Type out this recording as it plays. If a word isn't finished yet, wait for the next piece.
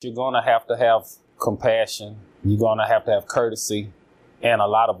You're going to have compassion. You're going to have courtesy. And a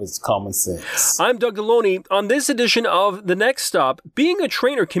lot of it's common sense. I'm Doug Deloney. On this edition of The Next Stop, being a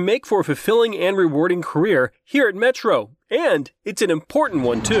trainer can make for a fulfilling and rewarding career here at Metro. And it's an important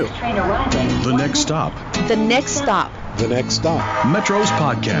one, too. The Next Stop. The Next Stop. The Next Stop. Metro's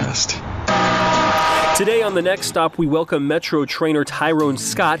podcast. Today on The Next Stop, we welcome Metro trainer Tyrone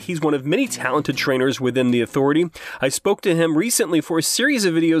Scott. He's one of many talented trainers within the authority. I spoke to him recently for a series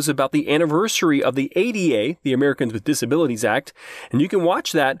of videos about the anniversary of the ADA, the Americans with Disabilities Act, and you can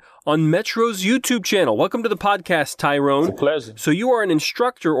watch that on Metro's YouTube channel. Welcome to the podcast, Tyrone. It's a pleasure. So you are an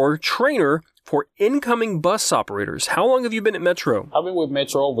instructor or trainer for incoming bus operators. How long have you been at Metro? I've been with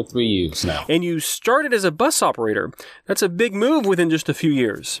Metro over 3 years now. And you started as a bus operator. That's a big move within just a few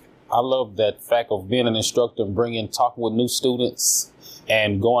years. I love that fact of being an instructor and talking with new students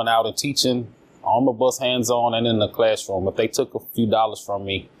and going out and teaching on the bus hands-on and in the classroom. If they took a few dollars from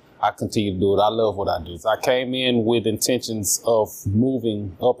me, I continue to do it. I love what I do. I came in with intentions of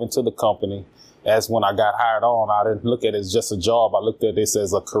moving up into the company. As when I got hired on, I didn't look at it as just a job. I looked at this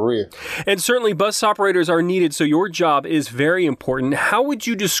as a career. And certainly bus operators are needed, so your job is very important. How would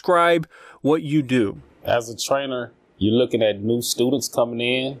you describe what you do? As a trainer, you're looking at new students coming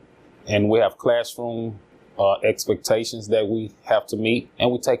in, and we have classroom expectations that we have to meet,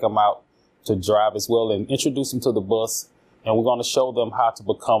 and we take them out to drive as well and introduce them to the bus, and we're going to show them how to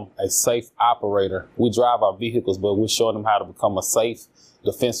become a safe operator. We drive our vehicles, but we're showing them how to become a safe,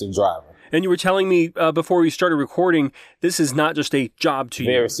 defensive driver. And you were telling me before we started recording, this is not just a job to you.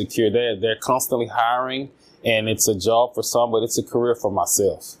 Very secure. They're constantly hiring, and it's a job for some, but it's a career for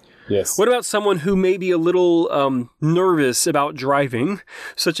myself. Yes. What about someone who may be a little nervous about driving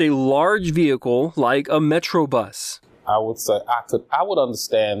such a large vehicle like a Metro bus? I would say I would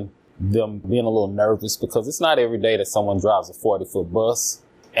understand them being a little nervous because it's not every day that someone drives a 40-foot bus.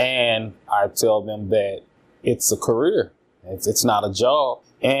 And I tell them that it's a career. It's not a job.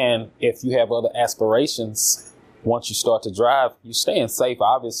 And if you have other aspirations, once you start to drive, you're staying safe,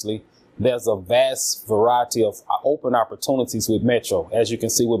 obviously. There's a vast variety of open opportunities with Metro. As you can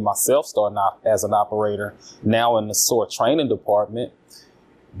see with myself starting out as an operator, now in the SOAR training department,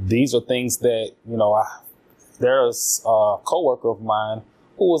 these are things that, there's a coworker of mine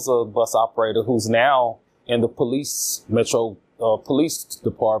who was a bus operator who's now in the Metro police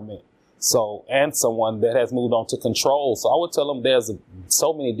department. So, and someone that has moved on to control. So I would tell them there's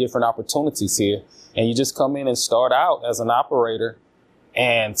so many different opportunities here. And you just come in and start out as an operator.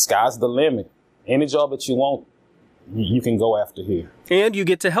 And sky's the limit. Any job that you want, you can go after here. And you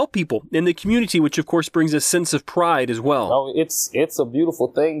get to help people in the community, which of course brings a sense of pride as well. Oh, it's a beautiful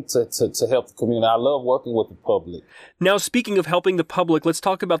thing to help the community. I love working with the public. Now, speaking of helping the public, let's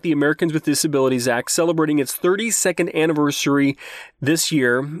talk about the Americans with Disabilities Act celebrating its 32nd anniversary this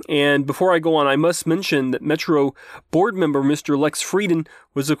year. And before I go on, I must mention that Metro board member Mr. Lex Frieden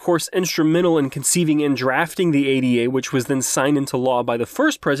was, of course, instrumental in conceiving and drafting the ADA, which was then signed into law by the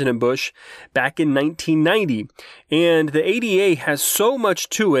first President Bush back in 1990. And the ADA has so much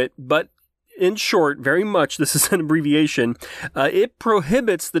to it, but in short, very much, this is an abbreviation, it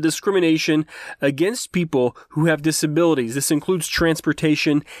prohibits the discrimination against people who have disabilities. This includes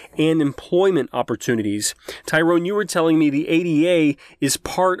transportation and employment opportunities. Tyrone, you were telling me the ADA is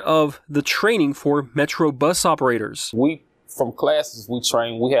part of the training for Metro bus operators. From classes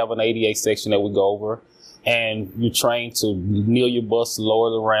we have an ADA section that we go over, and you're trained to kneel your bus,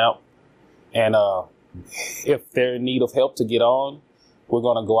 lower the ramp, and if they're in need of help to get on, we're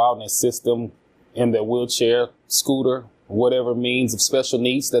going to go out and assist them in their wheelchair, scooter, whatever means of special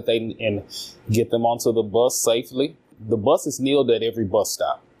needs that and get them onto the bus safely. The bus is kneeled at every bus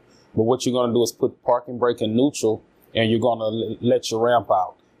stop, but what you're going to do is put parking brake in neutral, and you're going to let your ramp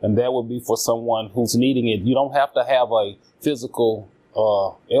out. And that would be for someone who's needing it. You don't have to have a physical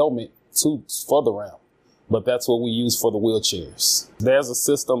ailment for the ramp, but that's what we use for the wheelchairs. There's a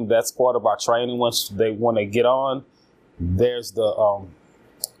system that's part of our training. Once they get on, there's the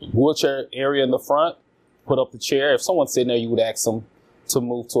wheelchair area in the front. Put up the chair. If someone's sitting there, you would ask them to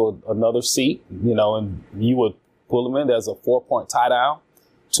move to another seat, and you would pull them in. There's a 4-point tie down,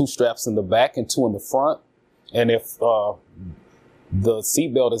 2 straps in the back and 2 in the front. And if the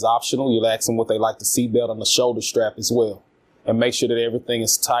seatbelt is optional, you'll ask them what they like the seatbelt on the shoulder strap as well. And make sure that everything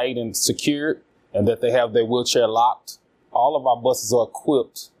is tight and secured and that they have their wheelchair locked. All of our buses are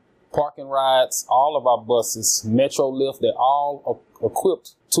equipped. Parking rides, all of our buses, Metro Lift, they're all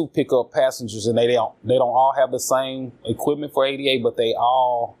equipped to pick up passengers, and they don't all have the same equipment for ADA, but they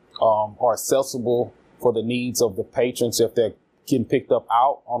all are accessible for the needs of the patrons if they're getting picked up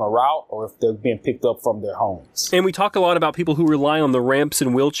out on a route or if they're being picked up from their homes. And we talk a lot about people who rely on the ramps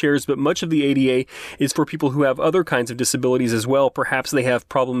and wheelchairs, but much of the ADA is for people who have other kinds of disabilities as well. Perhaps they have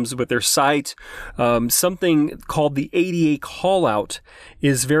problems with their sight. Something called the ADA call-out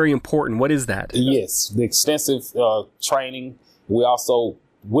is very important. What is that? Yes, the extensive training. We also,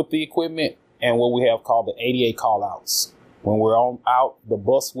 with the equipment, and what we have called the ADA call-outs. When we're out, the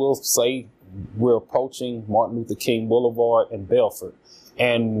bus will say we're approaching Martin Luther King Boulevard and Belford.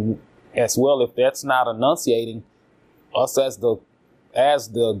 And as well, if that's not enunciating, us as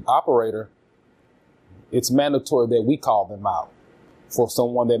the operator, it's mandatory that we call them out for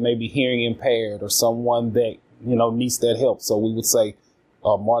someone that may be hearing impaired or someone that, needs that help. So we would say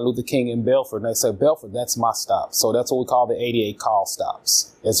Martin Luther King in Belford, and they say, Belford, that's my stop. So that's what we call the ADA call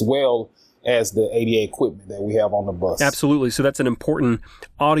stops, as well as the ADA equipment that we have on the bus. Absolutely. So that's an important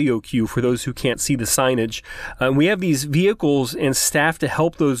audio cue for those who can't see the signage. We have these vehicles and staff to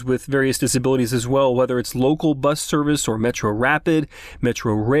help those with various disabilities as well, whether it's local bus service or Metro Rapid,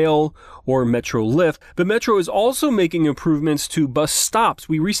 Metro Rail, or Metro Lift. But Metro is also making improvements to bus stops.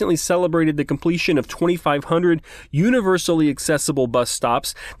 We recently celebrated the completion of 2,500 universally accessible bus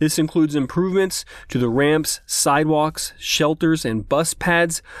stops. This includes improvements to the ramps, sidewalks, shelters, and bus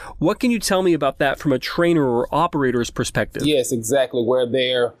pads. What can you tell me about that from a trainer or operator's perspective? Yes, exactly. Where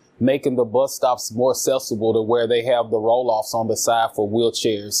they're making the bus stops more accessible to where they have the roll-offs on the side for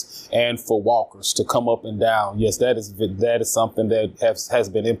wheelchairs and for walkers to come up and down. Yes, that is something that has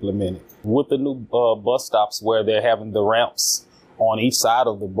been implemented. With the new bus stops where they're having the ramps on each side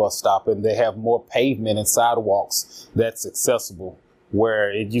of the bus stop and they have more pavement and sidewalks that's accessible,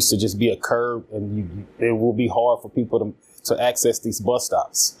 where it used to just be a curb and it will be hard for people to access these bus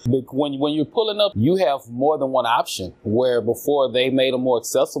stops. But when you're pulling up, you have more than one option, where before they made them more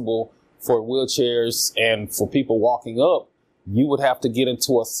accessible for wheelchairs and for people walking up, you would have to get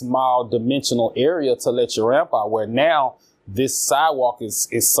into a small dimensional area to let your ramp out, where now this sidewalk is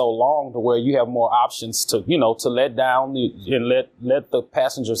so long to where you have more options to let down and let the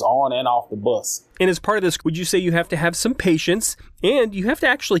passengers on and off the bus. And as part of this, would you say you have to have some patience and you have to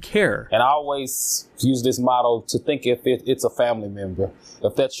actually care? And I always use this model to think if it's a family member,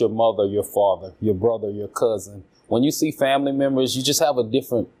 if that's your mother, your father, your brother, your cousin. When you see family members, you just have a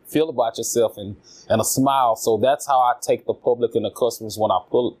different feel about yourself and a smile. So that's how I take the public and the customers when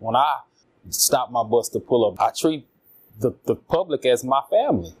I stop my bus to pull up. I treat the public as my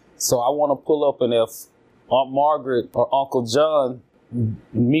family. So I want to pull up, and if Aunt Margaret or Uncle John,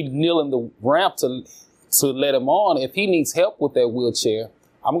 me kneeling the ramp to let him on, if he needs help with that wheelchair,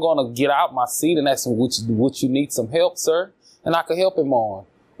 I'm going to get out my seat and ask him, would you need some help, sir? And I could help him on.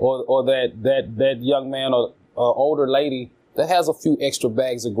 Or that young man or older lady that has a few extra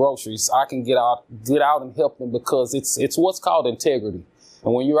bags of groceries, I can get out and help them, because it's what's called integrity.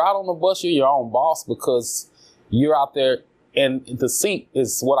 And when you're out on the bus, you're your own boss, because you're out there, and the seat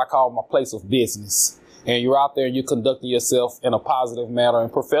is what I call my place of business. And you're out there and you're conducting yourself in a positive manner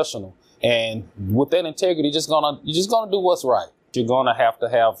and professional. And with that integrity, you're just gonna do what's right. You're gonna have to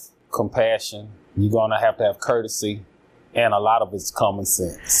have compassion. You're gonna have to have courtesy, and a lot of it's common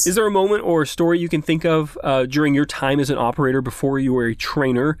sense. Is there a moment or a story you can think of during your time as an operator before you were a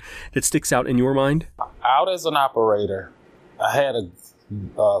trainer that sticks out in your mind? Out as an operator, I had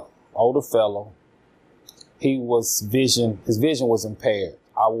a older fellow. His vision was impaired.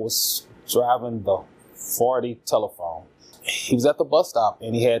 I was driving the 40 telephone. He was at the bus stop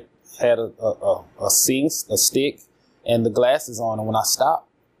and he had a stick and the glasses on. And when I stopped,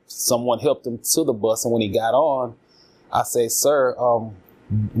 someone helped him to the bus. And when he got on, I said, "Sir,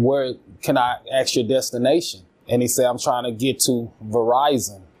 where can I ask your destination?" And he said, "I'm trying to get to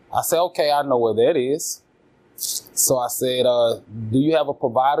Verizon." I said, "Okay, I know where that is." So I said, "Do you have a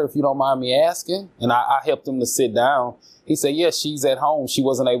provider, if you don't mind me asking?" And I helped him to sit down. He said, "Yes, she's at home. She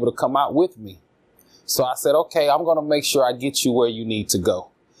wasn't able to come out with me." So I said, "Okay, I'm going to make sure I get you where you need to go."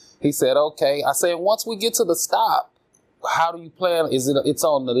 He said, "Okay." I said, "Once we get to the stop, how do you plan? It's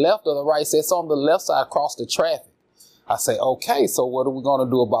on the left or the right?" He said, "It's on the left side across the traffic." I say, "Okay, so what are we going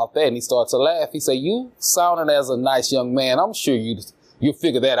to do about that?" And he started to laugh. He said, "You sounding as a nice young man. I'm sure you'll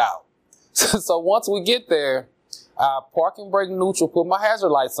figure that out." So once we get there, I park and brake neutral, put my hazard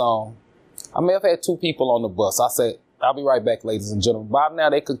lights on. I may have had two people on the bus. I said, "I'll be right back, ladies and gentlemen." By now,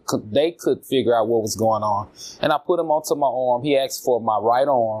 they could figure out what was going on. And I put him onto my arm. He asked for my right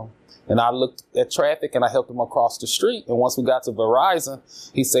arm. And I looked at traffic and I helped him across the street. And once we got to Verizon,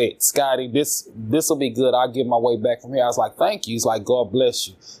 he said, "Scotty, this will be good. I'll get my way back from here." I was like, "Thank you." He's like, "God bless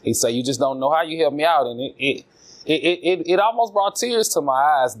you." He said, "You just don't know how you helped me out." And it almost brought tears to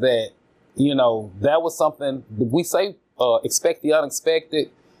my eyes that, that was something. We say expect the unexpected,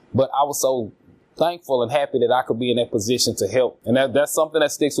 but I was so thankful and happy that I could be in that position to help. And that's something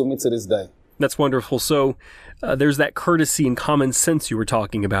that sticks with me to this day. That's wonderful. So there's that courtesy and common sense you were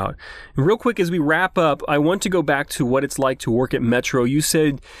talking about. And real quick, as we wrap up, I want to go back to what it's like to work at Metro. You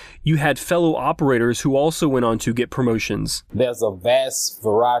said you had fellow operators who also went on to get promotions. There's a vast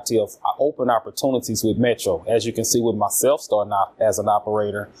variety of open opportunities with Metro. As you can see with myself starting out as an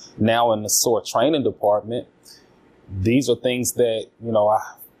operator, now in the SOAR training department, these are things that,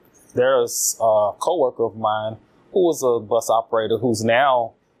 there's a coworker of mine who was a bus operator who's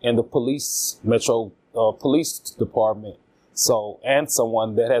now in the Metro police department. So, and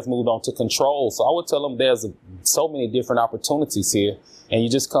someone that has moved on to control. So I would tell them there's so many different opportunities here, and you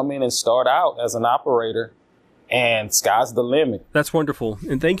just come in and start out as an operator, and sky's the limit. That's wonderful.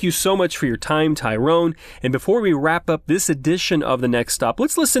 And thank you so much for your time, Tyrone. And before we wrap up this edition of The Next Stop,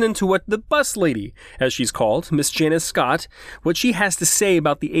 let's listen into what the bus lady, as she's called, Miss Janice Scott, what she has to say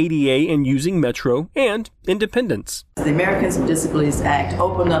about the ADA and using Metro and independence. The Americans with Disabilities Act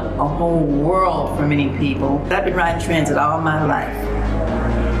opened up a whole world for many people. I've been riding transit all my life,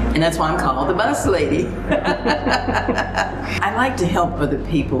 and that's why I'm called the bus lady. I like to help other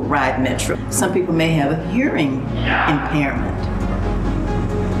people ride Metro. Some people may have a hearing impairment.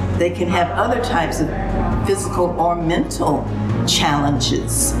 They can have other types of physical or mental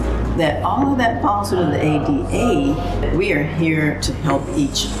challenges. That all of that falls under the ADA. We are here to help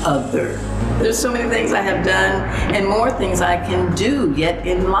each other. There's so many things I have done and more things I can do yet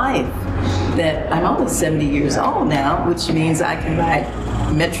in life. That I'm only 70 years old now, which means I can ride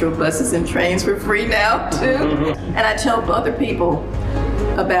Metro buses and trains for free now too. And I tell other people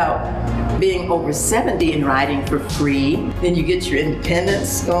about being over 70 and riding for free. Then you get your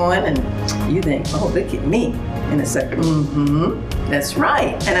independence going and you think, oh, look at me. And it's like, that's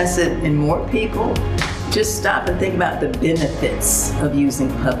right. And I said, and more people just stop and think about the benefits of using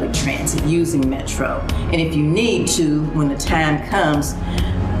public transit, using Metro. And if you need to, when the time comes,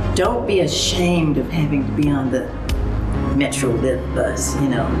 don't be ashamed of having to be on the Metro Live bus,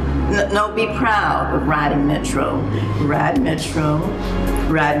 No, be proud of riding Metro. Ride Metro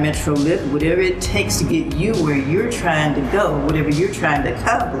Live, whatever it takes to get you where you're trying to go, whatever you're trying to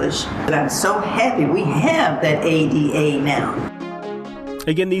accomplish. But I'm so happy we have that ADA now.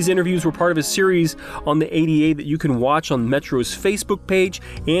 Again, these interviews were part of a series on the ADA that you can watch on Metro's Facebook page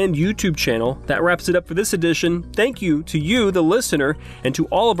and YouTube channel. That wraps it up for this edition. Thank you to you, the listener, and to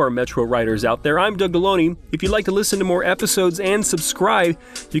all of our Metro riders out there. I'm Doug Deloney. If you'd like to listen to more episodes and subscribe,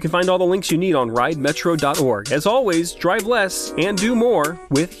 you can find all the links you need on ridemetro.org. As always, drive less and do more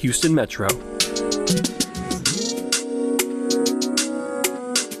with Houston Metro.